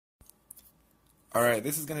Alright,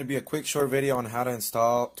 this is going to be a quick short video on how to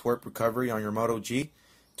install TWRP recovery on your Moto G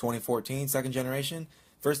 2014 second generation.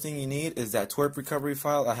 First thing you need is that TWRP recovery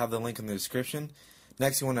file. I have the link in the description.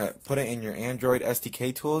 Next, you want to put it in your Android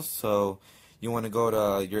SDK tools. So you want to go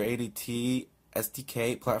to your ADT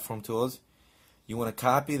SDK platform tools. You want to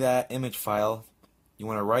copy that image file. You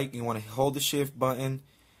want to hold the shift button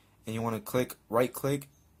and you want to click right click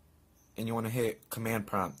and you want to hit command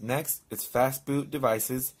prompt. Next, it's fast boot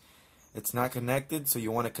devices. It's not connected, so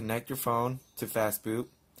you want to connect your phone to fast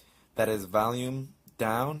boot. That is volume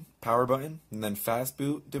down, power button, and then fast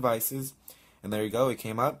boot devices. And there you go, it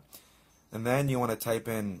came up. And then you want to type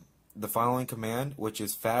in the following command, which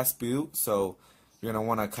is fast boot. So you're going to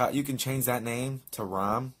want to you can change that name to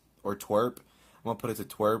ROM or TWRP. I'm going to put it to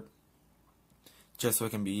TWRP just so it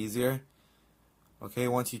can be easier. Okay,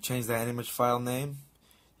 once you change that image file name,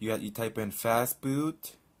 you type in fast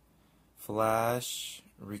boot flash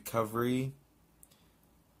recovery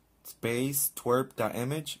space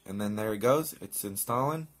TWRP.image, and then there it goes. It's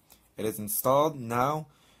installing. It is installed. Now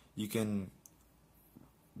you can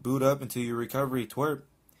boot up into your recovery TWRP,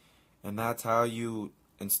 and that's how you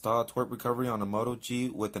install TWRP recovery on a Moto G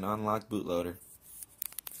with an unlocked bootloader.